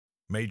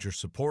Major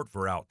support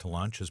for Out to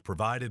Lunch is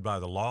provided by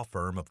the law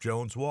firm of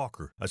Jones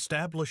Walker,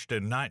 established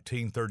in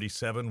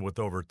 1937 with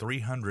over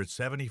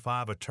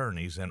 375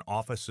 attorneys and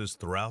offices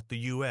throughout the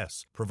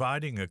U.S.,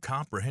 providing a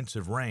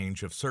comprehensive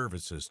range of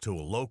services to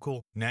a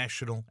local,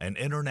 national, and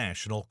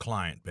international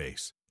client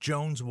base.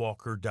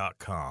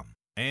 JonesWalker.com.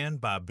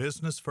 And by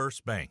Business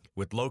First Bank,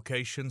 with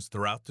locations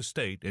throughout the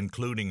state,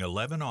 including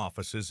 11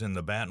 offices in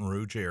the Baton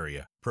Rouge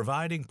area,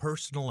 providing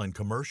personal and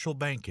commercial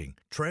banking,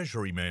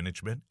 treasury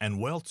management, and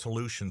wealth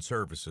solution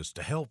services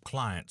to help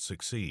clients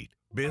succeed.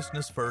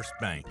 Business First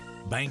Bank,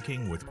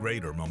 banking with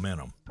greater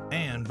momentum.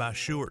 And by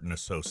Shewart &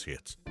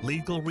 Associates,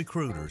 legal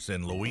recruiters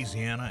in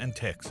Louisiana and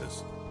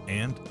Texas.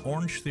 And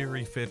Orange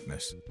Theory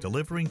Fitness,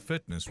 delivering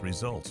fitness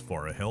results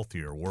for a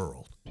healthier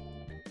world.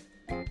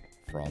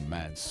 From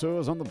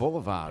Mansour's on the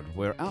Boulevard,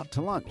 we're out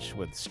to lunch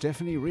with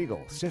Stephanie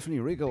Regal. Stephanie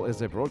Regal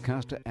is a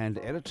broadcaster and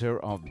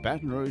editor of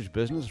Baton Rouge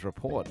Business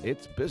Report.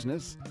 It's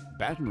business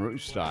Baton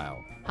Rouge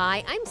style.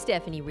 Hi, I'm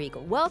Stephanie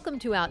Regal. Welcome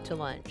to Out to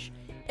Lunch.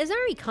 As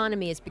our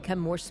economy has become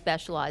more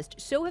specialized,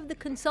 so have the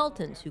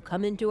consultants who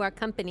come into our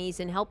companies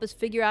and help us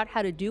figure out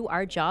how to do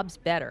our jobs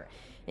better.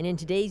 And in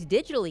today's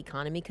digital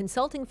economy,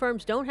 consulting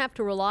firms don't have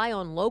to rely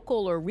on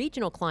local or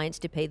regional clients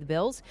to pay the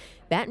bills.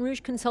 Baton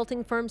Rouge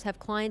consulting firms have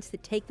clients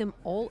that take them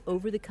all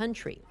over the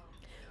country.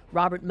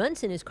 Robert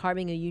Munson is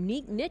carving a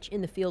unique niche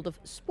in the field of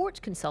sports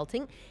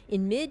consulting.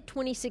 In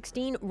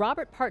mid-2016,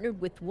 Robert partnered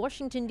with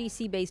Washington,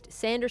 D.C.-based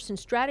Sanderson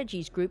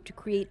Strategies Group to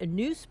create a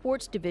new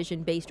sports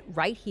division based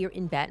right here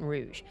in Baton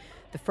Rouge.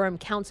 The firm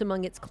counts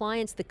among its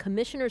clients the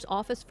Commissioner's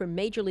Office for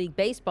Major League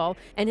Baseball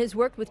and has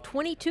worked with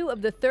 22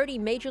 of the 30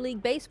 Major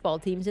League Baseball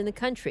teams in the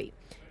country.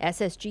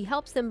 SSG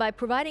helps them by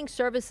providing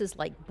services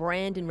like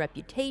brand and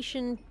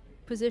reputation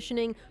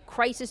positioning,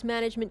 crisis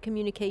management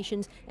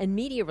communications, and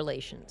media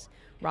relations.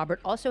 Robert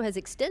also has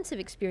extensive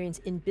experience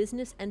in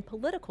business and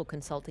political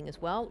consulting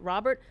as well.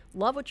 Robert,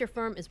 love what your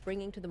firm is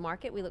bringing to the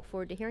market. We look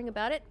forward to hearing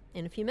about it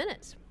in a few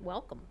minutes.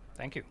 Welcome.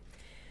 Thank you.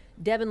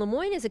 Devin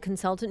Lemoyne is a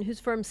consultant whose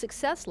firm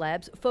Success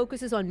Labs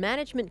focuses on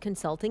management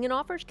consulting and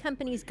offers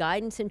companies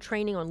guidance and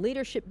training on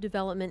leadership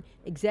development,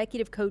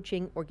 executive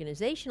coaching,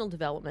 organizational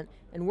development,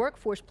 and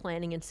workforce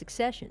planning and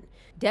succession.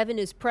 Devin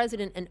is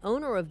president and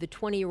owner of the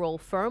 20-year-old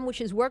firm, which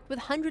has worked with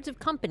hundreds of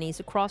companies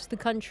across the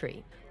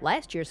country.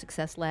 Last year,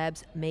 Success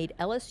Labs made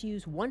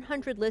LSU's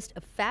 100 list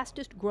of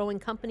fastest-growing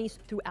companies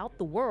throughout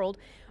the world.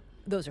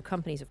 Those are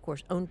companies, of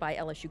course, owned by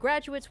LSU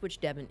graduates, which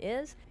Devin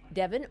is.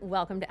 Devin,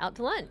 welcome to Out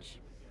to Lunch.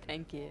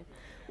 Thank you.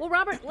 Well,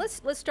 Robert,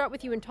 let's start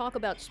with you and talk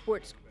about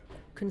sports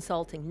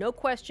consulting. No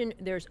question,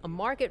 there's a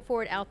market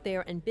for it out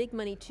there and big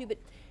money too, but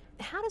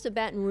how does a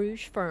Baton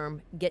Rouge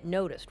firm get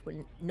noticed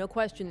when, no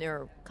question, there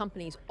are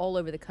companies all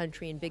over the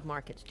country in big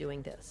markets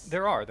doing this?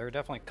 There are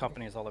definitely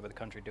companies all over the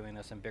country doing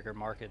this in bigger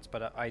markets,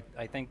 but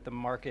I think the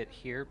market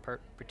here,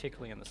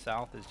 particularly in the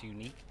South, is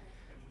unique.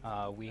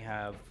 We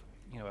have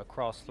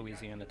across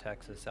Louisiana,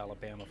 Texas,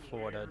 Alabama,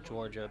 Florida,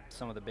 Georgia,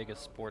 some of the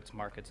biggest sports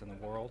markets in the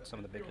world, some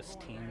of the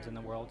biggest teams in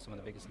the world, some of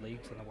the biggest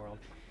leagues in the world.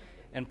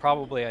 And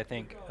probably, I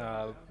think,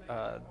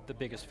 the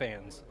biggest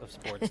fans of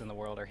sports in the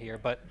world are here,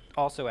 but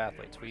also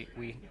athletes.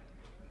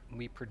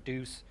 We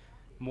produce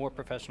more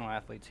professional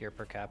athletes here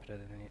per capita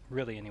than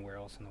really anywhere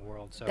else in the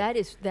world. So that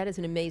is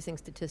an amazing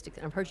statistic.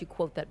 I've heard you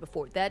quote that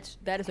before. That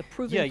is a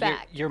proven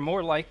fact. You're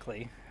more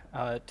likely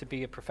to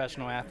be a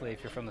professional athlete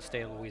if you're from the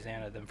state of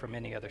Louisiana than from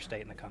any other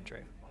state in the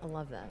country. I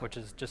love that. Which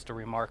is just a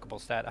remarkable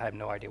stat. I have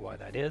no idea why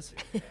that is.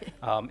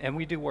 And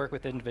we do work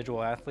with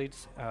individual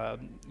athletes.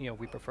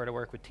 We prefer to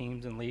work with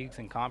teams and leagues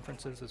and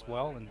conferences as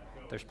well, and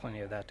there's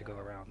plenty of that to go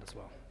around as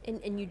well.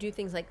 And you do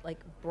things like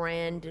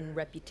brand and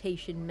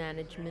reputation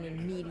management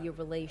and media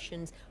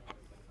relations.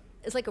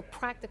 It's like a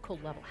practical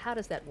level. How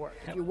does that work?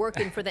 If you're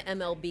working for the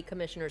MLB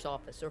commissioner's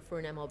office or for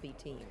an MLB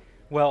team.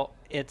 Well,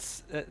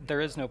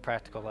 there is no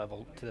practical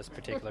level to this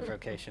particular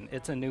vocation.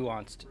 It's a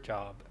nuanced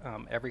job.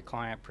 Every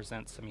client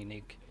presents some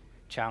unique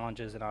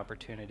challenges and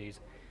opportunities.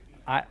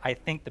 I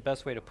think the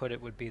best way to put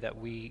it would be that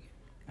we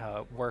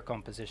work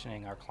on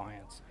positioning our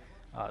clients.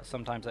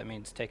 Sometimes that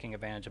means taking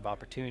advantage of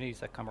opportunities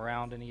that come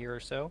around in a year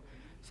or so.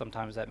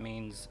 Sometimes that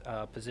means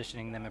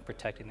positioning them and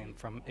protecting them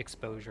from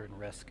exposure and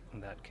risk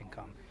that can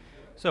come.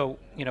 So,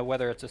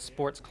 whether it's a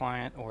sports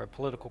client or a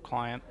political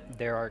client,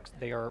 they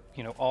are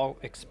all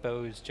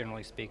exposed,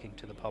 generally speaking,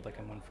 to the public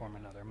in one form or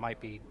another. It might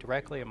be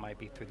directly, it might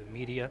be through the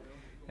media,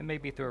 it may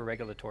be through a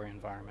regulatory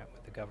environment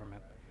with the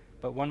government.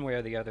 But one way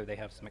or the other, they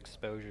have some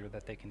exposure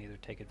that they can either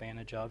take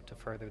advantage of to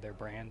further their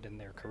brand and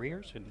their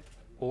careers,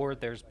 or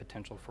there's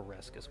potential for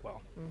risk as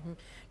well. Mm-hmm.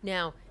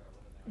 Now,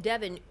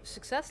 Devin,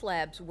 Success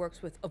Labs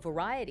works with a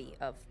variety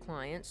of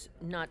clients,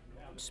 not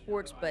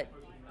sports, but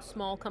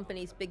small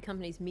companies, big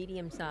companies,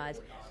 medium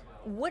size.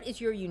 What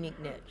is your unique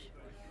niche?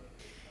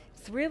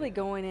 It's really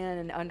going in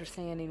and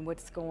understanding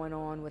what's going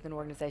on with an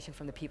organization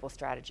from the people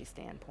strategy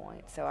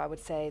standpoint. So I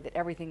would say that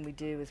everything we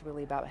do is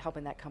really about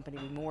helping that company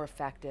be more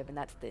effective, and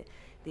that's the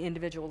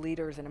individual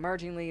leaders and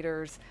emerging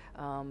leaders,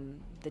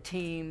 the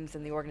teams,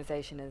 and the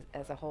organization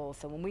as a whole.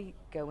 So when we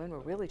go in, we're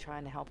really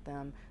trying to help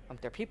them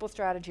with their people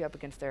strategy up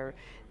against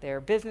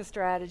their business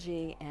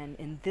strategy, and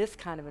in this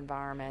kind of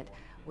environment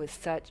with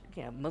such,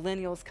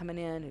 millennials coming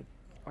in who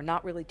are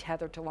not really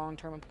tethered to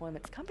long-term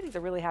employment. Companies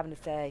are really having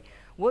to say,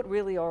 what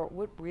really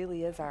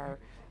is our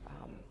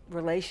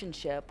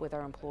relationship with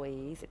our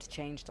employees? It's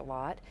changed a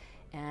lot.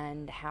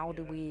 And how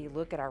do we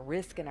look at our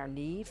risk and our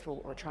needs for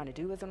what we're trying to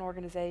do as an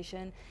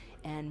organization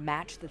and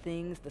match the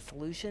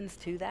solutions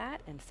to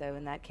that? And so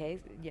in that case,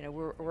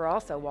 we're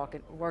also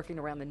working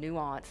around the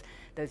nuance,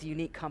 those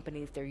unique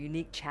companies, their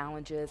unique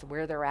challenges,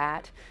 where they're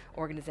at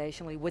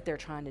organizationally, what they're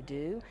trying to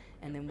do,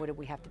 and then what do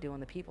we have to do on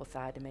the people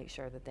side to make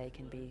sure that they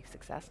can be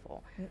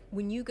successful.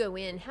 When you go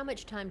in, how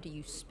much time do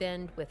you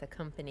spend with a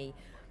company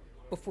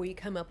before you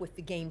come up with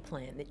the game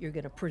plan that you're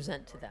going to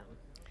present to them?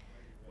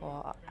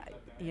 Well,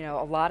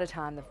 a lot of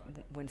time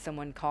when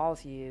someone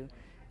calls you,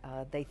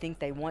 they think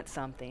they want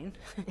something.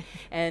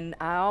 And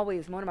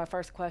one of my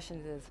first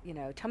questions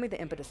is, tell me the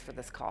impetus for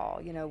this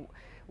call.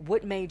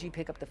 What made you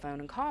pick up the phone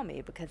and call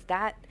me? Because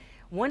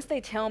once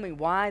they tell me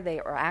why they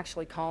are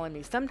actually calling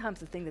me, sometimes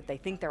the thing that they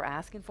think they're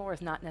asking for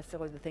is not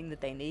necessarily the thing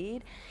that they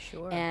need.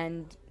 Sure.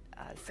 And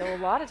so a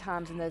lot of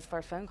times in those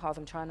first phone calls,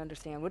 I'm trying to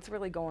understand what's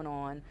really going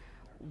on.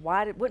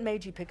 What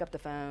made you pick up the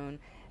phone?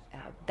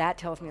 That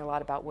tells me a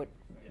lot about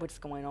what's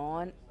going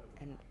on.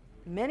 And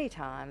many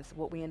times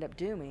what we end up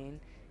doing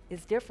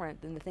is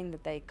different than the thing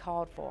that they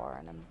called for.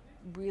 And I'm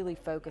really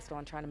focused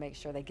on trying to make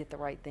sure they get the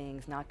right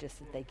things, not just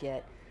that they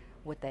get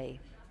what they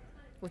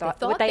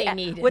thought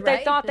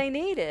they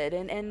needed.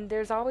 And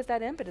there's always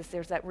that impetus.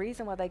 There's that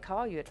reason why they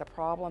call you. It's a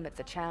problem, it's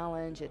a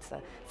challenge,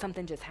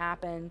 something just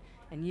happened,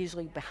 and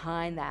usually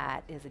behind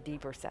that is a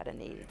deeper set of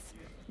needs.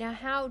 Now,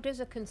 how does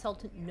a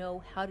consultant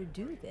know how to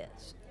do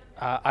this?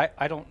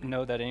 I don't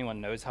know that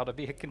anyone knows how to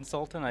be a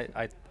consultant.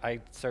 I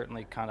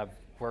certainly kind of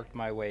worked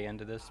my way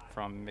into this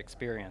from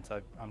experience.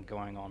 I'm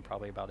going on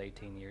probably about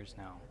 18 years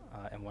now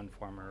in one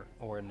form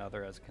or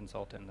another as a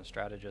consultant and a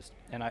strategist.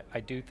 And I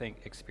do think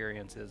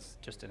experience is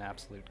just an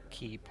absolute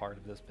key part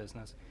of this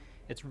business.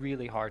 It's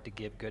really hard to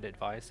give good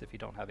advice if you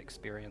don't have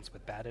experience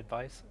with bad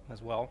advice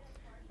as well.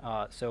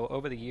 So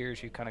over the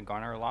years, you kind of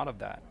garner a lot of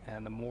that.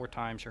 And the more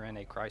times you're in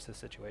a crisis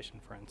situation,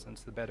 for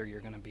instance, the better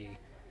you're going to be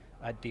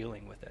at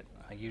dealing with it.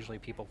 Usually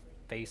people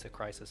face a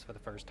crisis for the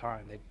first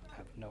time. They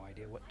have no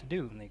idea what to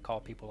do, and they call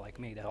people like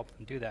me to help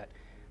them do that.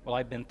 Well,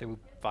 I've been through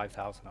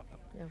 5,000 of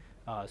them.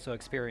 Yeah. So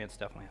experience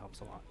definitely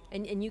helps a lot.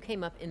 And you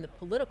came up in the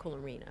political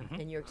arena,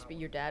 and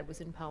your dad was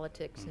in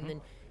politics, and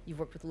then you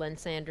worked with Len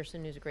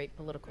Sanderson, who's a great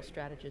political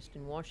strategist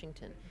in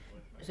Washington.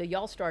 So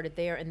y'all started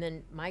there and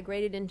then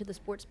migrated into the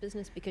sports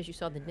business because you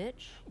saw the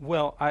niche?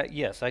 Well,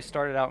 yes, I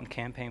started out in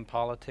campaign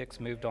politics,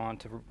 moved on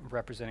to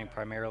representing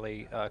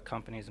primarily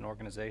companies and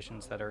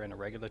organizations that are in a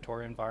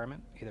regulatory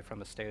environment, either from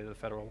the state or the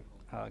federal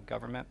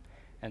government.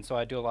 And so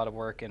I do a lot of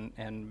work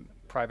in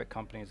private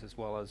companies as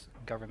well as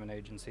government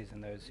agencies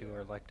and those who are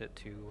elected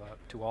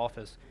to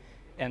office.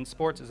 And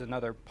sports is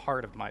another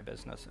part of my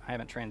business. I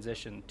haven't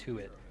transitioned to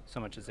it so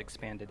much as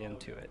expanded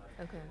into it.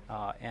 Okay.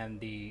 And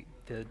the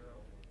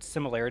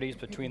similarities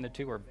between the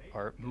two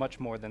are much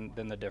more than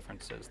the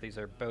differences. These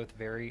are both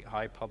very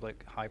high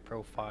public, high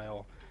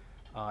profile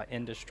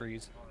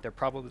industries. They're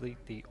probably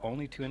the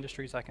only two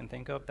industries I can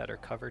think of that are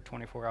covered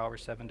 24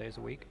 hours, 7 days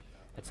a week.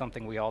 It's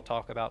something we all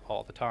talk about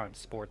all the time,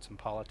 sports and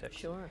politics.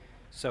 Sure.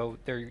 So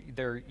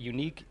they're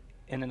unique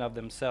in and of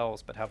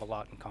themselves, but have a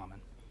lot in common.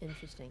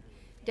 Interesting.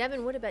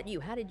 Devin, what about you?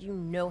 How did you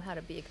know how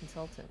to be a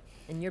consultant?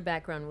 And your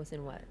background was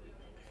in what?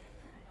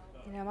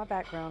 My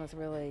background is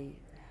really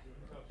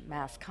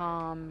mass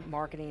comm,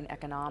 marketing,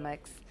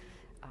 economics.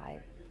 I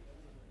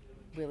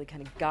really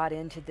kind of got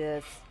into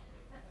this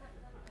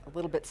a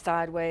little bit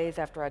sideways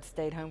after I'd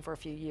stayed home for a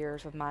few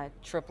years with my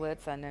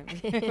triplets, I know,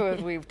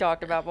 as we've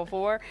talked about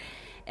before.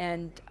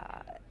 And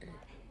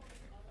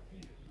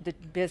the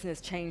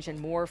business changed and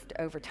morphed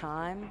over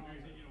time.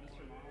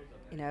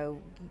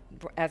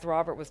 As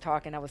Robert was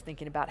talking, I was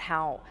thinking about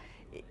how,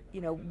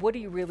 what do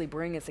you really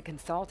bring as a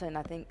consultant?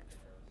 I think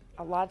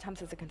a lot of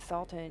times as a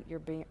consultant,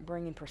 you're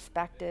bringing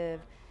perspective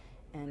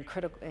and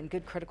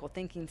good critical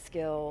thinking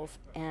skills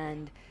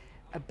and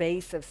a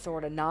base of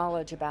sort of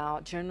knowledge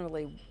about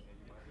generally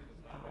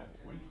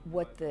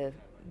what the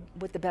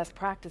best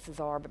practices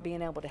are, but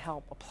being able to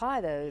help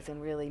apply those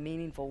in really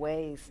meaningful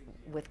ways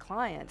with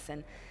clients.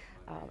 And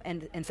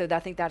so I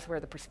think that's where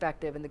the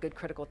perspective and the good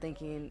critical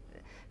thinking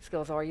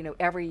skills are.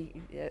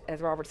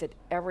 As Robert said,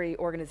 every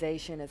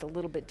organization is a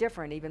little bit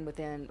different, even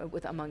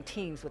among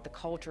teams, with the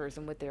cultures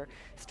and what their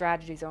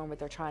strategies are and what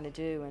they're trying to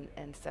do.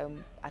 And so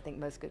I think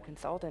most good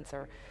consultants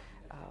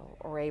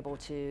are able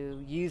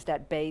to use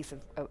that base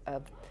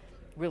of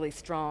really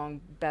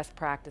strong best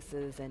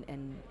practices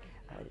and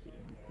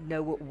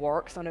know what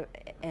works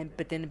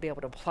but then to be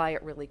able to apply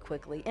it really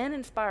quickly and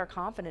inspire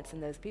confidence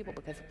in those people,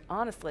 because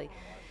honestly,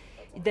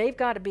 they've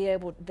got to be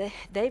able,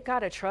 they've got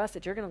to trust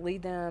that you're going to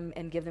lead them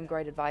and give them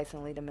great advice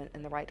and lead them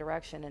in the right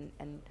direction.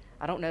 And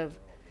I don't know,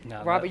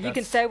 No, Robert, you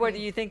can say whether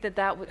you think that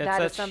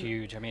that's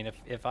huge. I mean,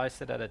 if I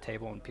sit at a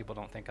table and people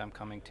don't think I'm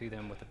coming to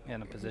them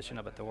in a position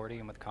of authority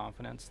and with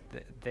confidence,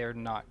 they're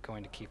not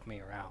going to keep me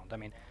around. I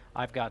mean,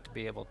 I've got to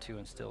be able to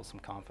instill some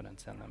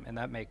confidence in them, and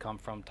that may come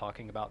from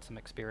talking about some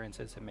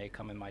experiences. It may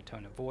come in my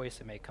tone of voice.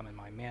 It may come in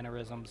my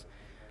mannerisms.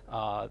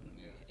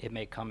 It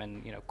may come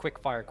in, quick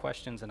fire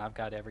questions, and I've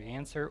got every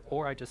answer.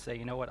 Or I just say,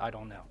 you know what, I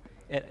don't know.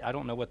 I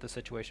don't know what the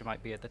situation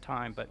might be at the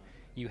time, but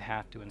you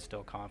have to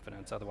instill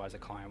confidence, otherwise a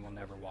client will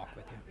never walk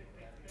with you.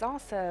 It's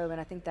also,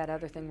 and I think that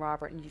other thing,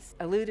 Robert, and you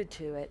alluded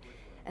to it,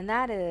 and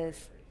that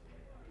is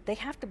they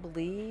have to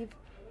believe,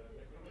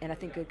 and I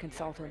think good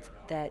consultants,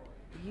 that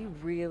you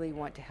really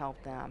want to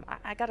help them.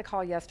 I got a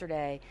call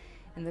yesterday,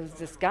 and there was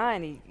this guy,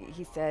 and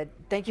he said,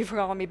 thank you for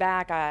calling me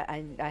back.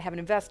 I have an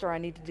investor. I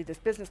need to do this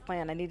business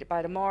plan. I need it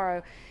by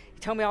tomorrow. He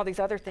told me all these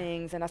other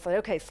things, and I said,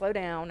 okay, slow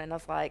down. And I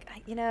was like,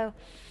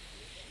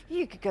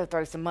 you could go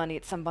throw some money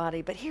at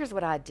somebody, but here's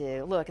what I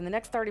do. Look, in the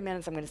next 30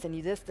 minutes, I'm going to send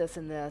you this, this,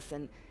 and this.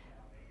 And,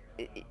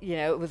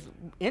 it was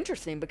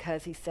interesting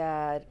because he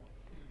said,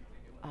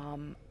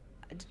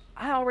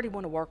 I already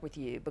want to work with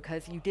you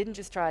because you didn't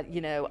just try,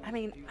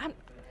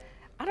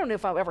 I don't know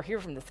if I'll ever hear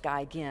from this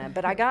guy again,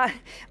 but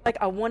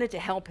I wanted to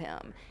help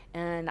him.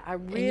 And I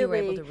really, and you were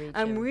able to reach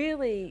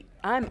him.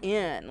 I'm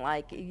in.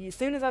 Like, as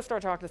soon as I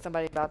start talking to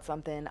somebody about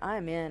something,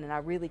 I'm in, and I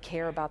really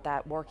care about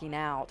that working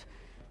out.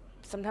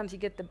 Sometimes you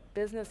get the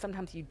business,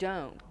 sometimes you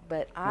don't.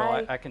 But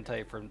I can tell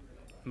you,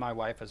 my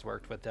wife has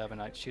worked with Deb,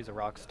 and she's a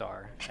rock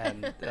star.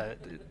 And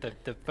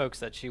the folks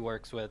that she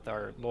works with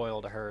are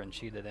loyal to her and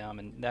she to them.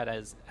 And that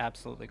is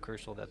absolutely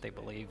crucial, that they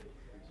believe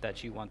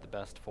that you want the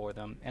best for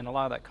them. And a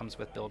lot of that comes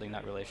with building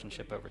that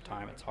relationship over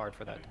time. It's hard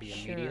for that to be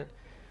immediate.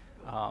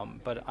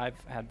 But I've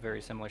had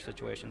very similar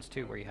situations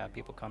too, where you have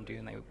people come to you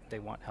and they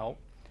want help.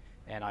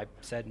 And I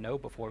said no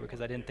before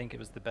because I didn't think it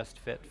was the best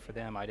fit for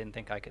them. I didn't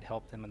think I could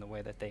help them in the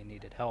way that they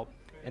needed help.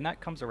 And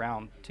that comes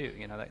around too,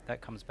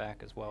 that comes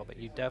back as well. But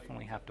you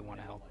definitely have to want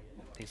to help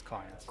these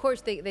clients. Of course,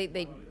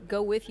 they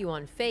go with you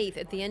on faith.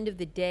 At the end of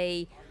the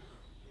day,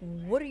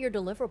 what are your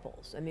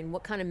deliverables? I mean,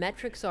 what kind of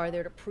metrics are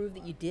there to prove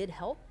that you did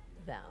help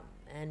them?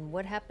 And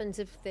what happens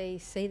if they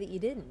say that you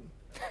didn't?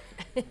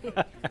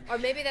 Or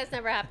maybe that's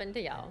never happened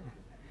to y'all.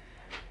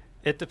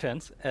 It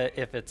depends.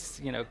 If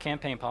it's,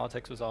 campaign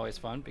politics was always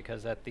fun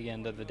because at the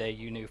end of the day,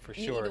 you knew for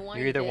sure.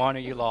 You either won or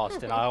you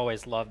lost, and I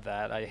always loved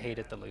that. I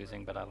hated the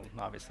losing, but I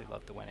obviously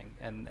loved the winning.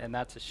 And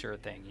that's a sure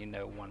thing.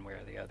 One way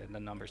or the other. The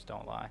numbers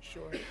don't lie.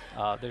 Sure.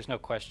 There's no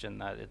question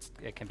that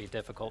it can be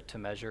difficult to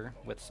measure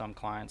with some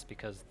clients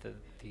because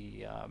the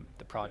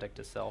product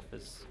itself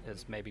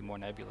is maybe more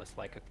nebulous,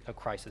 like a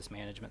crisis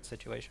management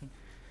situation.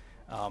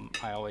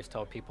 I always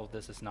tell people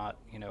this is not,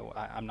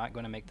 I'm not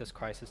going to make this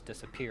crisis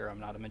disappear. I'm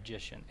not a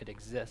magician. It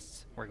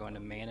exists. We're going to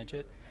manage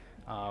it.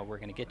 We're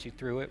going to get you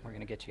through it. We're going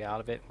to get you out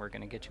of it. We're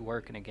going to get you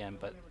working again.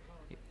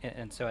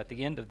 And so at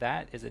the end of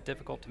that, is it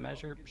difficult to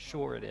measure?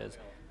 Sure it is.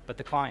 But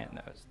the client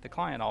knows. The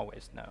client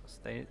always knows.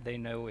 They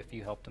know if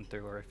you helped them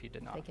through or if you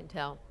did not. They can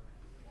tell.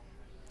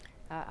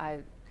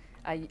 I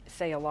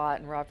say a lot,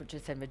 and Robert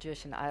just said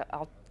magician.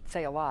 I'll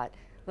say a lot.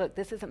 Look,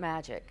 this isn't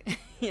magic,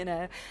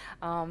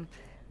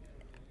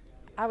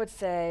 I would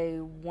say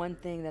one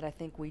thing that I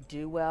think we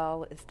do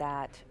well is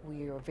that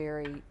we are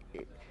very,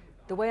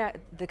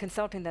 the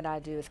consulting that I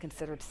do is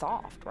considered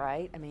soft,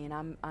 right? I mean,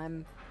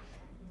 I'm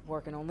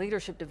working on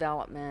leadership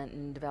development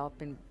and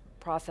developing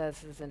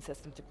processes and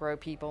systems to grow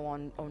people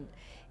on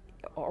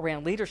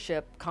around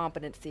leadership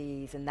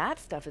competencies, and that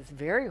stuff is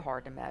very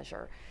hard to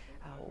measure.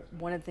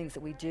 One of the things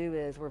that we do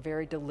is we're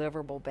very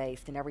deliverable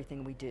based in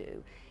everything we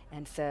do,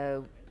 and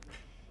so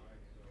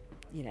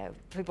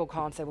people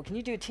call and say, well, can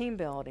you do team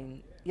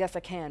building? Yes,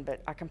 I can,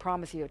 but I can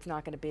promise you it's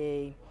not going to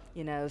be,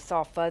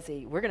 soft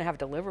fuzzy. We're going to have a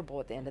deliverable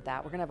at the end of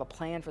that. We're going to have a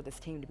plan for this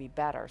team to be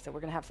better. So we're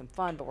going to have some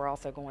fun, but we're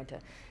also going to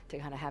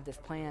kind of have this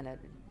plan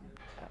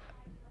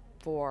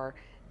for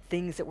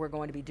things that we're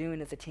going to be doing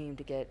as a team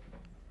to get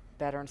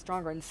better and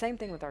stronger. And the same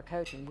thing with our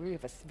coaching. We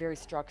have a very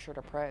structured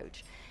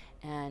approach.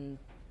 And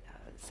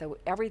so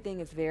everything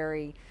is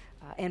very,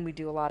 and we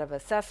do a lot of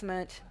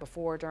assessment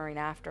before, during,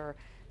 after.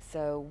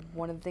 So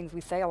one of the things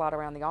we say a lot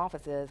around the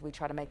office is we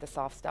try to make the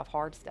soft stuff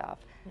hard stuff,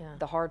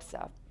 the hard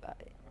stuff,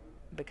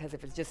 because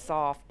if it's just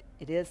soft,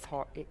 it is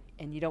hard,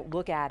 and you don't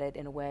look at it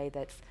in a way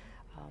that's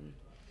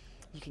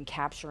you can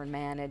capture and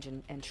manage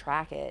and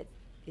track it.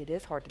 It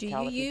is hard to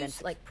tell. Do you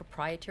use like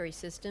proprietary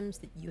systems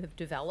that you have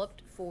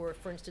developed for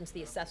instance,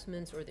 the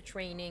assessments or the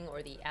training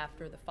or the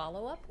after the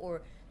follow-up,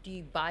 or do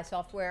you buy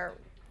software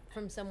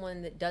from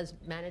someone that does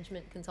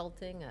management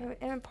consulting?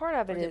 And part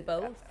of it is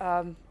both.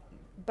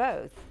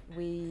 Both.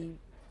 We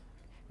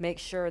make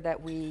sure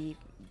that we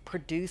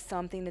produce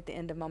something at the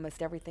end of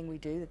almost everything we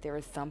do, that there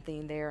is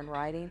something there in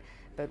writing.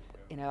 But,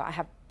 I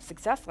have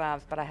Success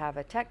Labs, but I have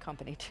a tech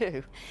company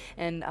too.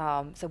 And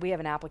so we have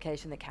an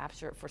application that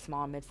captures, for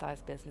small and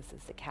mid-sized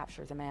businesses, that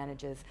captures and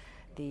manages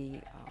the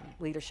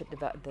leadership,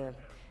 the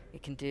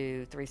It can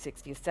do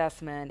 360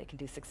 assessment, it can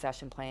do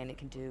succession planning, it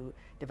can do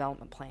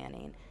development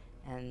planning,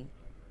 and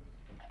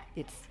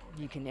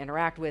you can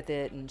interact with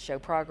it and show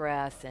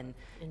progress and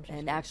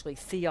actually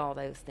see all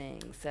those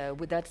things. So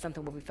that's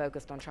something we'll be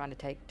focused on trying to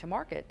take to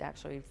market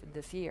actually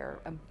this year.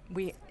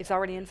 It's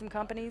already in some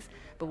companies,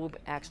 but we'll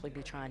actually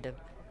be trying to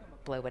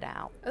blow it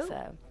out. Oh,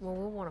 so. well,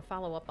 we'll want to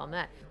follow up on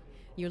that.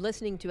 You're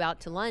listening to Out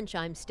to Lunch.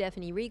 I'm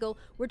Stephanie Riegel.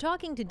 We're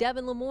talking to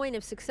Devin Lemoyne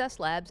of Success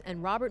Labs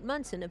and Robert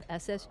Munson of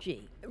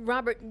SSG.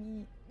 Robert,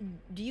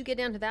 do you get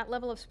down to that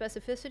level of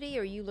specificity,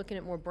 or are you looking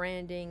at more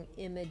branding,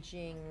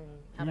 imaging?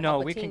 How to No,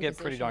 help a we team can get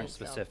pretty position darn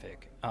itself?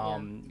 specific.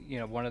 Yeah. You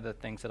know, one of the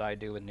things that I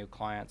do with new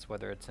clients,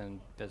 whether it's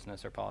in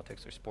business or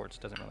politics or sports,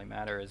 doesn't really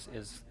matter,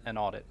 is an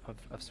audit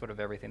of sort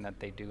of everything that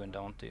they do and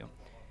don't do.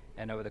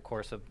 And over the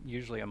course of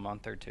usually a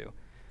month or two,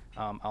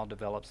 I'll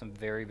develop some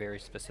very, very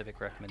specific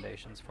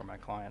recommendations for my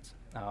clients.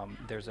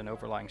 There's an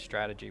overlying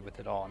strategy with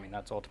it all. I mean,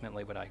 that's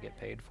ultimately what I get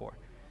paid for,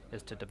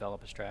 is to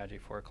develop a strategy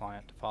for a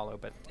client to follow.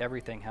 But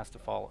everything has to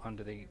fall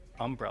under the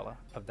umbrella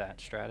of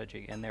that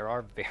strategy. And there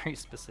are very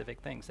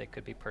specific things. They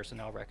could be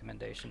personnel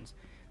recommendations.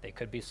 They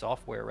could be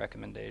software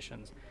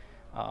recommendations.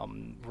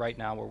 Right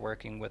now we're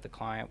working with a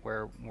client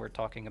where we're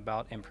talking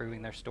about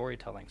improving their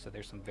storytelling. So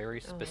there's some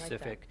very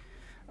specific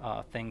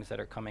things that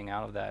are coming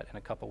out of that. In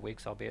a couple of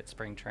weeks, I'll be at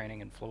spring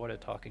training in Florida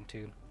talking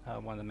to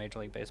one of the Major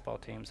League Baseball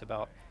teams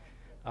about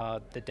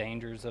the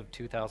dangers of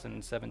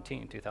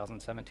 2017.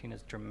 2017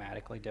 is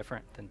dramatically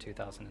different than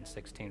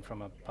 2016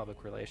 from a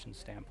public relations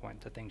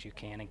standpoint. The things you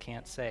can and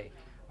can't say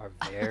are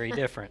very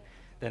different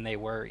than they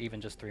were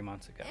even just 3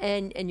 months ago.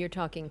 And you're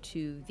talking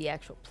to the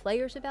actual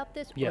players about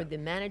this, Yeah. or the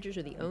managers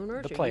or the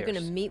owners? The or you're going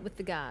players. to meet with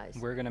the guys?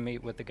 We're going to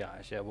meet with the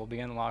guys. Yeah, we'll be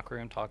in the locker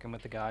room talking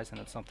with the guys, and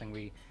it's something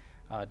we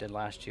did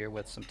last year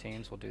with some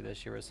teams. We'll do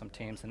this year with some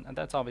teams, and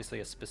that's obviously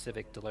a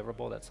specific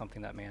deliverable. That's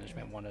something that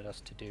management wanted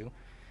us to do.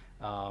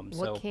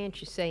 What can't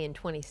you say in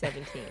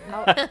 2017?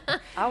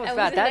 I was was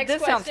about the that. next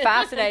This sounds question.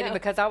 fascinating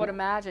because I would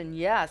imagine,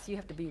 yes, you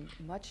have to be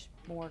much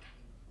more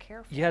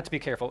careful. You have to be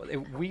careful.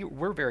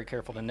 We're very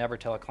careful to never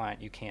tell a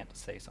client you can't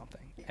say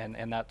something,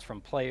 and that's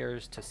from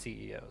players to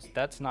CEOs.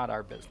 That's not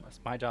our business.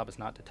 My job is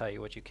not to tell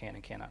you what you can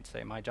and cannot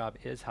say. My job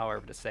is,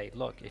 however, to say,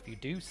 look, if you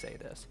do say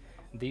this,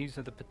 these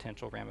are the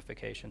potential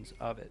ramifications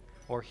of it,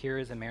 or here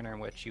is a manner in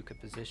which you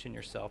could position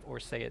yourself or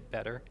say it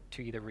better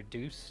to either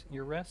reduce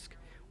your risk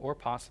or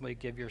possibly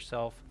give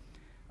yourself,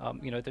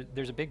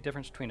 there's a big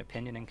difference between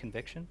opinion and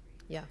conviction.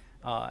 Yeah.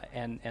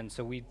 And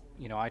so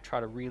I try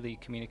to really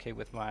communicate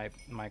with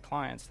my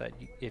clients that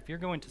if you're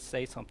going to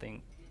say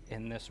something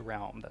in this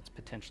realm that's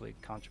potentially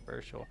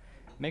controversial,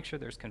 make sure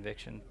there's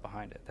conviction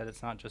behind it, that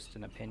it's not just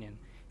an opinion.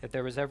 If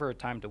there was ever a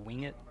time to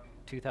wing it,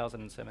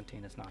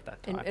 2017 is not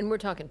that time. And we're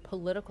talking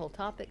political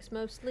topics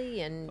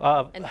mostly, and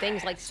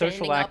things like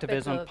social standing up at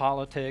activism, the-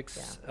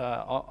 politics,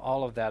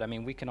 all of that. I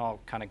mean, we can all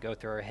kind of go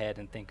through our head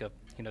and think of,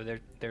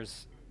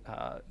 there's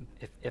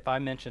if I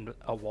mentioned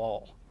a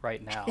wall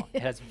right now,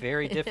 it has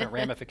very different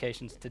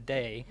ramifications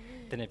today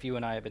than if you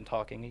and I had been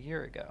talking a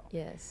year ago.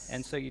 Yes.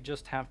 And so you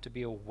just have to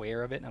be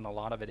aware of it, and a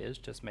lot of it is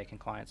just making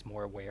clients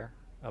more aware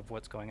of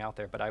what's going out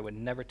there. But I would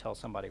never tell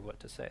somebody what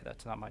to say.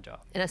 That's not my job.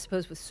 And I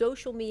suppose with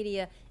social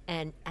media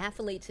and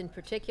athletes in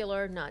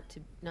particular, not to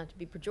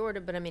be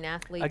pejorative, but I mean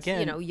athletes,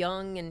 Again,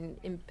 young and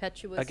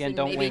impetuous. Again, and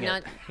don't maybe wing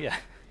not it. Yeah,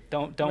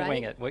 don't Right?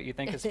 wing it. What you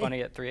think is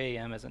funny at 3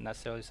 a.m. isn't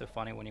necessarily so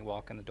funny when you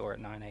walk in the door at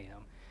 9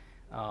 a.m.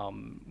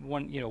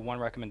 One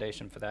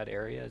recommendation for that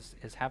area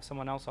is have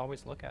someone else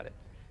always look at it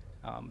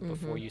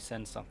before you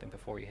send something,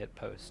 before you hit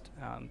post.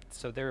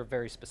 So there are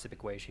very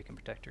specific ways you can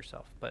protect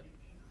yourself. But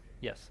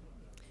yes.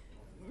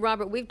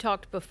 Robert, we've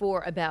talked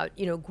before about,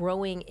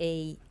 growing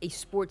a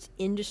sports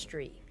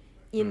industry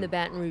in the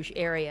Baton Rouge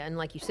area. And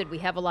like you said, we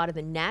have a lot of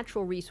the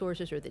natural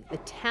resources or the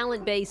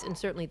talent base and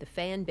certainly the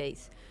fan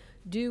base.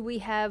 Do we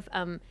have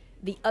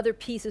the other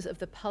pieces of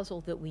the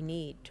puzzle that we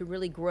need to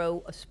really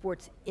grow a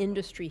sports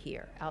industry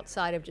here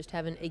outside of just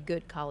having a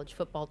good college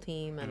football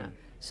team and a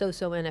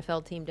so-so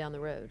NFL team down the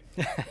road?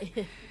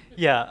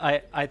 Yeah,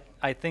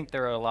 I think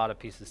there are a lot of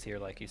pieces here,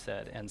 like you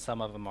said, and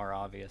some of them are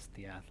obvious: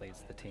 the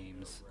athletes, the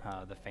teams,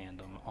 the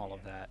fandom, all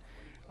of that.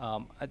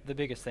 The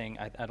biggest thing,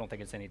 I don't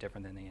think it's any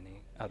different than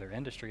any other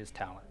industry, is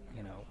talent.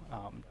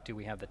 Do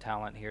we have the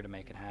talent here to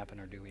make it happen,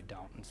 or do we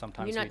don't? And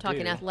sometimes You're not we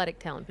talking do. athletic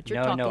talent, but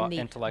you're No, talking the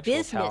intellectual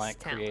business talent,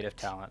 creative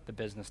talent, the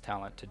business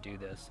talent to do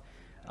this.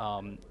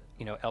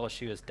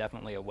 LSU is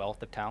definitely a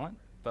wealth of talent,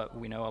 but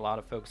we know a lot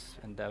of folks,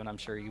 and Devin, I'm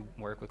sure you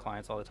work with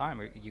clients all the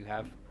time, you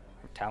have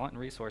talent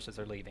and resources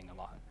are leaving a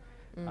lot.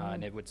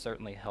 And it would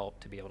certainly help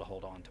to be able to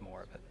hold on to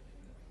more of it.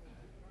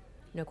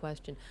 No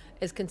question.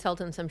 As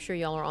consultants, I'm sure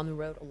y'all are on the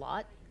road a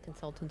lot.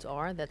 Consultants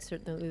are. That's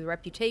certainly the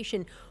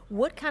reputation.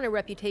 What kind of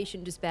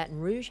reputation does Baton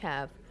Rouge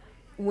have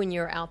when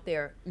you're out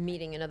there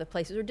meeting in other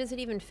places? Or does it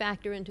even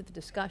factor into the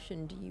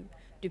discussion?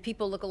 Do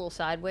people look a little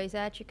sideways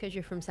at you because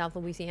you're from South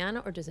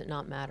Louisiana, or does it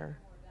not matter?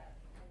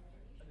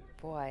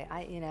 Boy,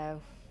 I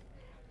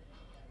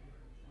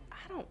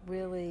don't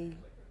really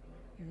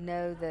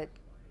know that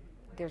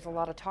there's a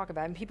lot of talk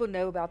about it. And people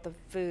know about the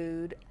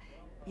food.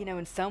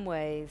 in some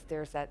ways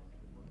there's that,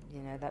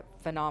 that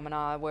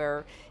phenomena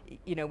where,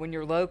 when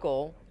you're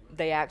local,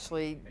 they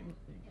actually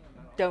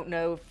don't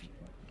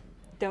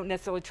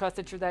necessarily trust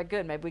that you're that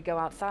good. Maybe we go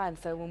outside. And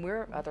so when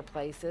we're other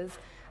places,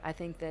 I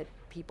think that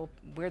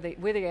we're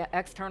the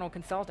external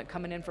consultant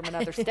coming in from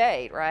another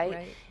state, right?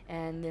 Right.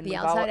 And then The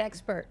outside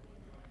expert.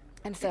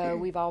 and so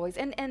we've always,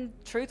 and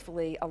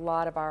truthfully, a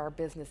lot of our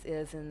business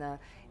is in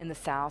the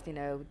South,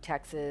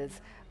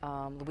 Texas,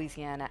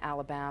 Louisiana,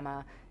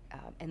 Alabama,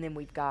 and then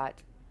we've got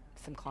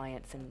some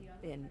clients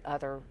in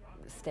other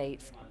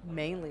states,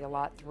 mainly a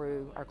lot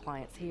through our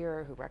clients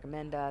here who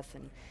recommend us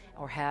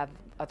or have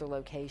other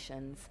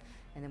locations,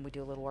 and then we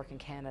do a little work in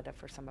Canada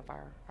for some of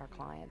our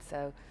clients.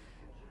 So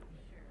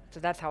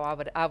that's how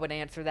I would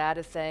answer that,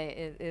 is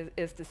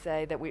to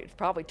say that it's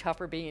probably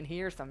tougher being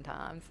here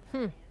sometimes.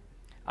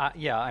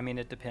 Yeah, I mean,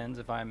 it depends.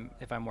 If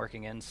I'm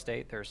working in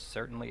state, there's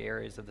certainly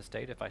areas of the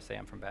state. If I say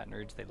I'm from Baton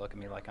Rouge, they look at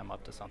me like I'm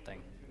up to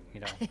something.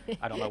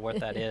 I don't know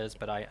what that is,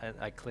 but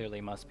I clearly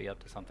must be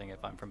up to something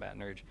if I'm from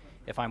Baton Rouge.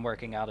 If I'm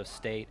working out of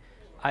state,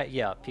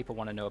 people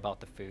want to know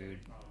about the food.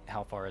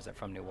 How far is it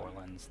from New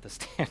Orleans? The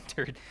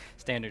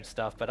standard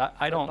stuff. But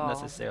I don't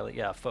necessarily,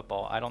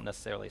 football. I don't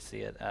necessarily see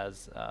it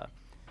as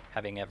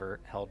having ever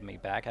held me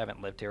back. I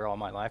haven't lived here all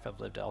my life. I've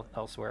lived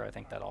elsewhere. I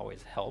think that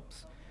always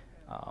helps.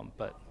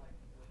 But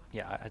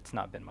yeah, it's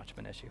not been much of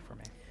an issue for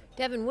me.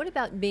 Devin, what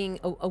about being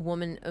a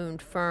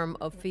woman-owned firm,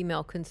 a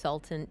female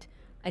consultant?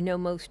 I know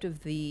most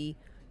of the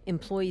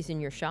employees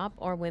in your shop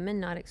are women,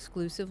 not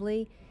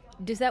exclusively.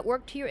 Does that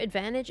work to your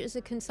advantage as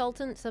a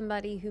consultant?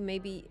 Somebody who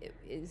maybe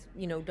is,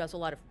 does a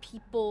lot of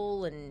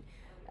people and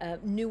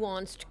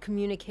nuanced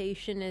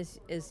communication, as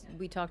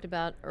we talked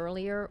about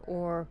earlier,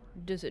 or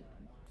does it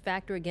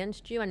factor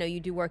against you? I know you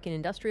do work in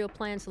industrial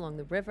plants along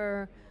the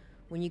river.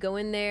 When you go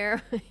in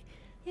there,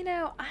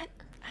 I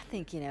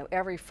think,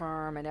 every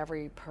firm and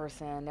every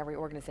person, every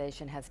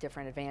organization has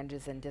different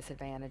advantages and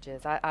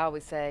disadvantages. I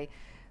always say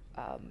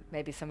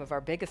maybe some of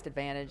our biggest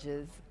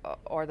advantages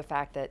are the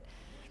fact that,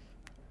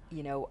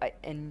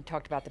 and you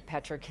talked about the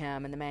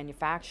petrochem and the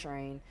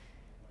manufacturing.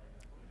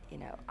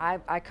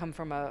 I come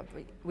from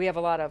we have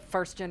a lot of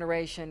first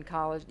generation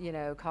college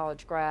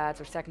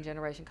grads or second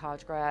generation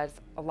college grads,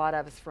 a lot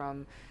of us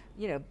from,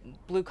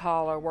 blue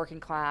collar working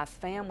class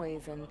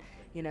families, and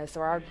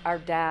so our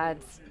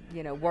dads,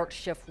 worked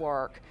shift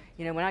work.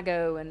 When I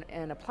go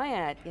in a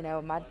plant,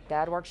 my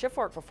dad worked shift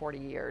work for 40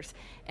 years,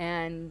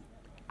 and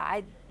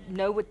I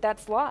know what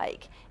that's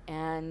like.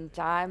 And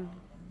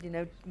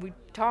we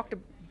talked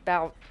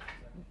about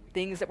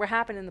things that were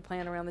happening in the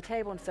plant around the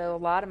table, and so a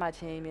lot of my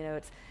team,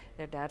 it's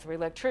their dads were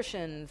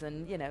electricians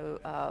and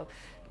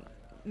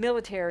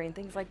military and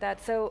things like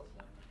that. So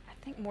I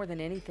think more than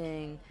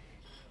anything,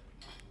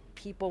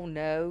 people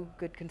know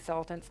good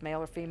consultants,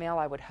 male or female.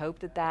 I would hope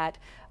that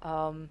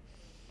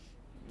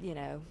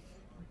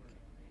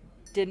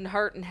didn't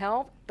hurt and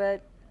help,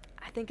 but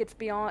I think it's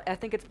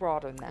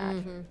broader than that.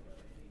 Mm-hmm.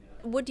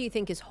 What do you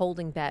think is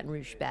holding Baton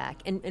Rouge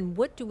back, and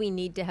what do we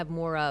need to have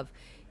more of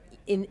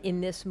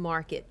in this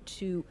market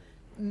to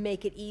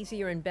make it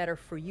easier and better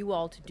for you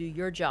all to do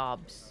your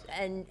jobs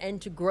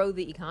and to grow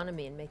the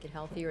economy and make it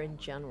healthier in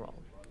general?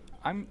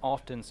 I'm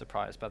often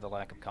surprised by the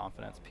lack of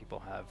confidence people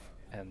have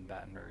in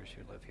Baton Rouge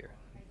who live here.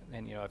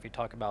 And if you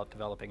talk about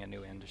developing a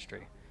new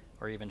industry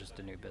or even just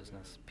a new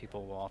business,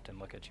 people will often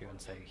look at you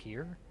and say,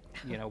 here?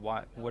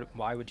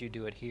 Why would you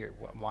do it here?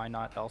 Why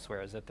not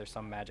elsewhere? As if there's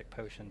some magic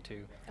potion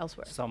to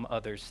elsewhere, some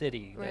other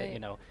city. Right.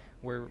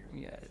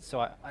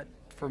 So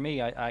for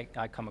me,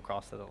 I come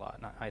across that a lot,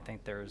 and I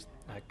think there's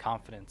a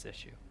confidence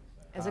issue.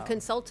 As a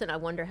consultant, I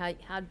wonder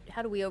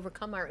how do we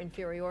overcome our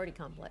inferiority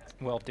complex?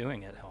 Well,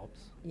 doing it helps.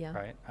 Yeah.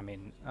 Right. I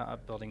mean,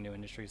 building new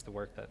industries, the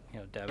work that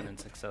Devin and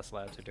Success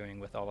Labs are doing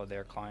with all of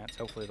their clients.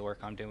 Hopefully, the work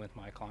I'm doing with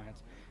my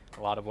clients.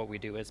 A lot of what we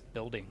do is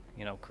building,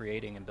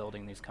 creating and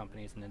building these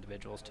companies and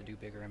individuals to do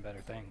bigger and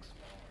better things.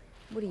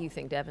 What do you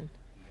think, Devin?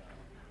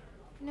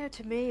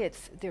 To me,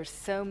 there's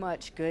so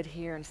much good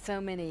here and so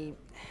many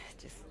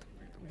just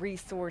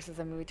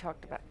resources. I mean, we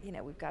talked about,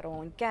 we've got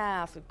oil and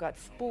gas, we've got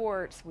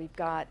sports, we've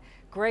got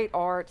great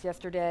arts.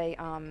 Yesterday,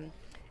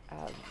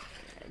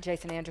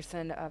 Jason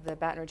Anderson of the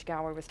Baton Rouge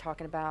Gallery was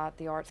talking about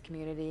the arts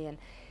community, and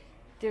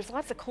there's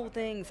lots of cool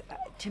things.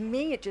 To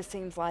me, it just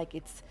seems like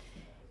it's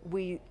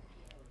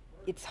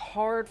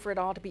hard for it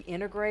all to be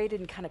integrated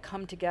and kind of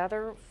come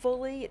together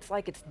fully. It's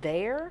like it's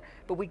there,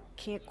 but we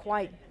can't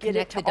quite get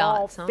it to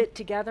all fit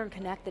together and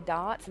connect the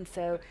dots. And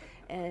so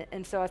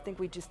I think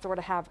we just sort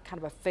of have kind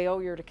of a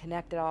failure to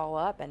connect it all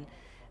up.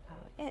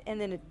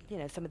 And then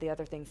some of the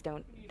other things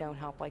don't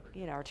help, like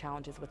our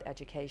challenges with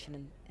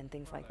education and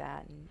things like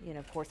that. And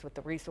of course, with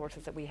the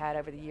resources that we had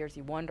over the years,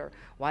 you wonder,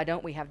 why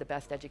don't we have the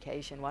best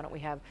education? Why don't we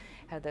have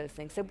those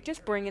things? So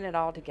just bringing it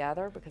all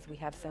together, because we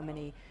have so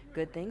many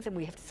good things, and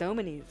we have so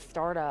many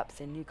startups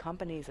and new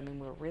companies. I mean,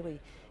 we're really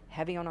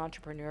heavy on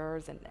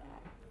entrepreneurs, and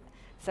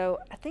so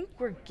I think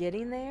we're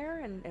getting there,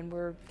 and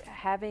we're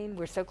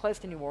so close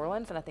to New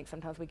Orleans, and I think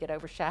sometimes we get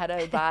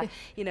overshadowed by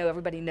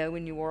everybody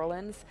knowing New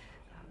Orleans.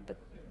 But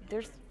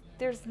there's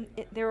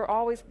there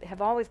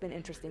have always been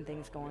interesting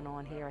things going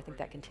on here. I think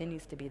that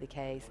continues to be the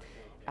case.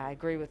 I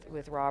agree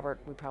with Robert.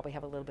 We probably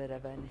have a little bit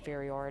of an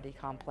inferiority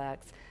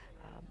complex.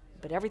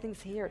 But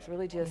everything's here. It's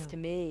really just, to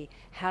me,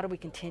 how do we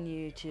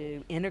continue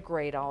to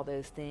integrate all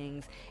those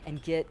things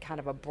and get kind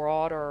of a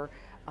broader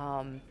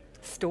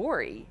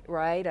story,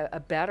 right?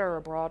 A better,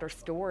 a broader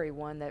story,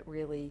 one that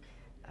really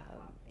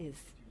is,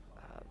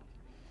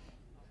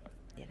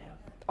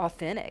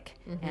 authentic.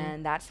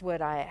 And that's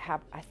what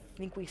I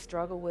think we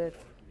struggle with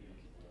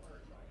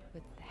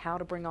how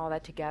to bring all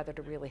that together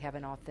to really have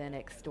an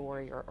authentic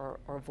story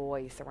or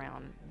voice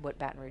around what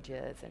Baton Rouge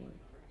is and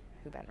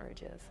who Baton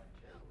Rouge is.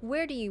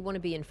 Where do you want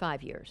to be in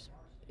 5 years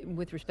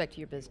with respect to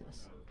your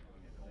business?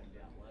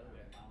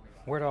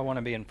 Where do I want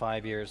to be in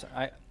 5 years?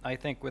 I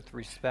think with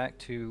respect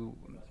to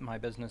my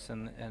business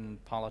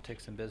and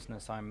politics and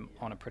business, I'm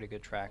on a pretty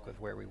good track with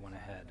where we want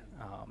to head.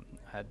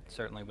 I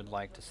certainly would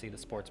like to see the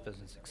sports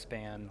business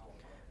expand.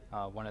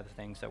 One of the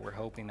things that we're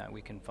hoping that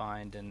we can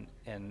find,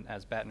 and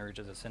as Baton Rouge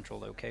is a central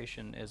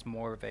location, is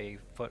more of a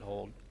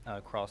foothold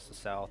across the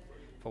South.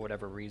 For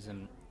whatever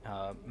reason,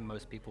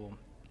 most people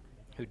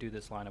who do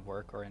this line of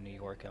work are in New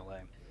York,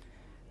 LA,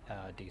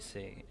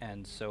 DC.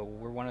 And so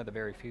we're one of the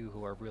very few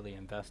who are really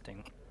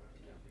investing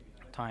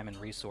time and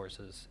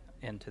resources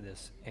into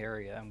this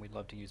area, and we'd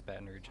love to use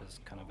Baton Rouge as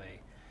kind of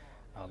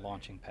a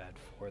launching pad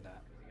for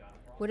that.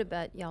 What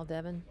about y'all,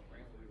 Devin?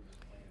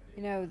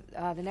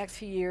 The next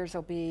few years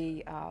will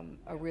be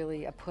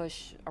a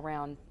push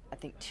around, I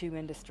think, 2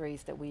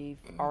 industries that we've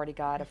already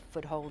got a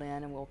foothold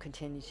in and will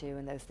continue to,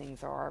 and those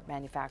things are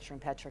manufacturing,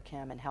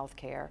 petrochem, and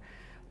healthcare,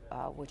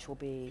 which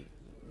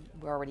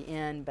we're already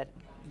in, but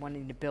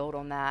wanting to build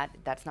on that.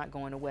 That's not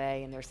going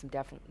away, and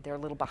they're a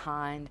little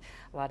behind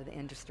a lot of the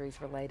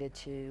industries related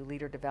to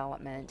leader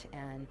development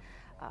and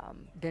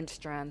bench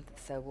strength,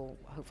 so we'll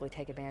hopefully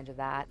take advantage of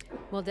that.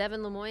 Well,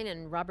 Devin Lemoine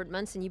and Robert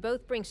Munson, you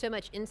both bring so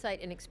much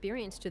insight and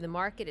experience to the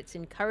market. It's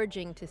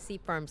encouraging to see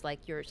firms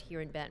like yours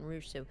here in Baton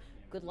Rouge, so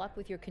good luck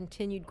with your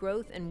continued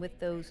growth and with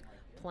those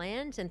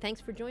plans, and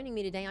thanks for joining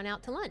me today on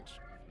Out to Lunch.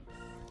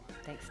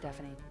 Thanks,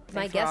 Stephanie.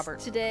 My Thanks, guests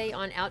Robert. today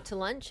on Out to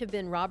Lunch have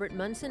been Robert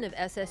Munson of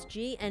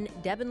SSG and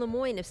Devin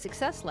Lemoine of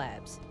Success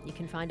Labs. You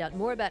can find out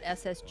more about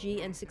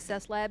SSG and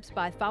Success Labs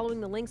by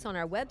following the links on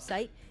our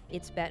website.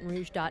 It's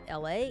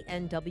batonrouge.la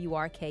and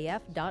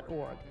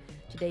wrkf.org.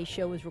 Today's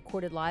show was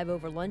recorded live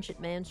over lunch at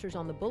Mansur's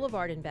on the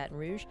Boulevard in Baton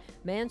Rouge.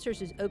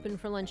 Mansur's is open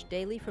for lunch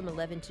daily from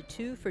 11 to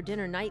 2, for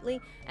dinner nightly,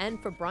 and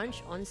for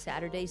brunch on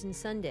Saturdays and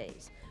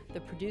Sundays. The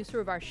producer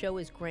of our show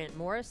is Grant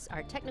Morris.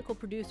 Our technical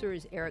producer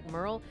is Eric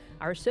Merle.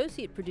 Our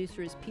associate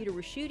producer is Peter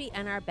Raschuti,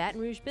 and our Baton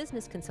Rouge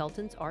business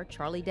consultants are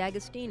Charlie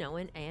D'Agostino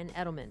and Ann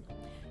Edelman.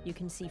 You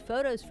can see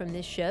photos from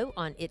this show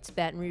on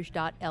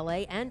itsbatonrouge.la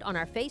and on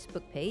our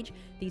Facebook page.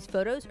 These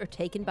photos are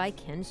taken by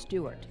Ken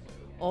Stewart.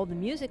 All the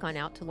music on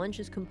Out to Lunch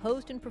is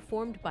composed and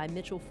performed by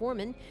Mitchell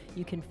Foreman.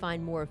 You can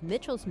find more of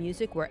Mitchell's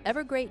music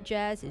wherever great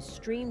jazz is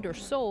streamed or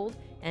sold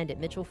and at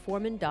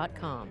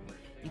mitchellforeman.com.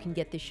 You can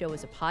get this show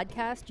as a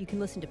podcast, you can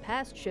listen to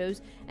past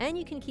shows, and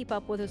you can keep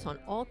up with us on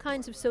all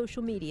kinds of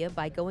social media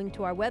by going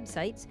to our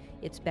websites.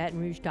 It's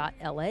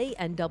batonrouge.la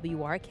and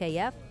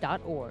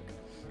wrkf.org.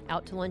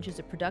 Out to Lunch is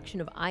a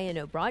production of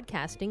INO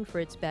Broadcasting for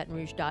its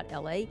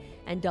batonrouge.la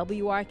and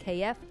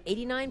WRKF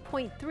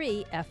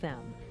 89.3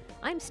 FM.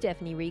 I'm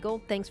Stephanie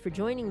Riegel. Thanks for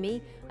joining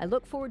me. I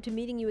look forward to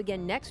meeting you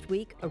again next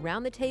week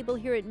around the table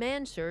here at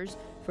Mansur's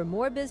for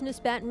more business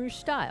Baton Rouge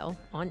style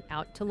on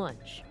Out to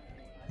Lunch.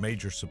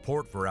 Major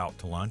support for Out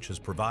to Lunch is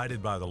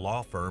provided by the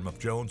law firm of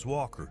Jones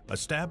Walker,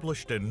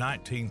 established in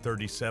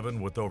 1937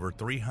 with over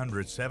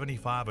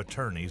 375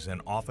 attorneys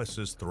and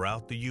offices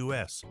throughout the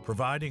U.S.,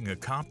 providing a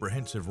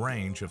comprehensive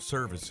range of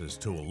services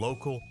to a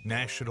local,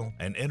 national,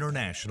 and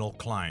international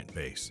client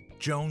base.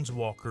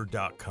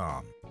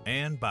 JonesWalker.com.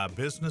 And by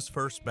Business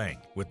First Bank,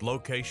 with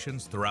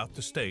locations throughout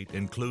the state,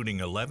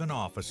 including 11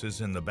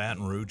 offices in the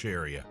Baton Rouge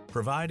area,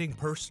 providing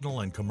personal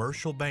and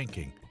commercial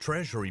banking,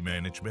 treasury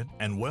management,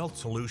 and wealth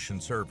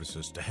solution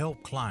services to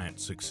help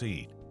clients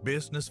succeed.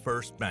 Business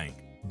First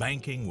Bank,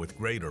 banking with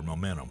greater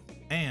momentum.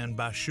 And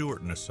by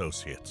Shewart &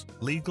 Associates,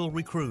 legal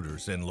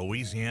recruiters in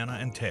Louisiana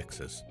and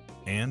Texas.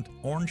 And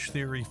Orange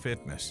Theory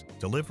Fitness,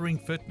 delivering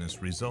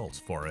fitness results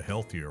for a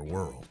healthier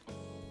world.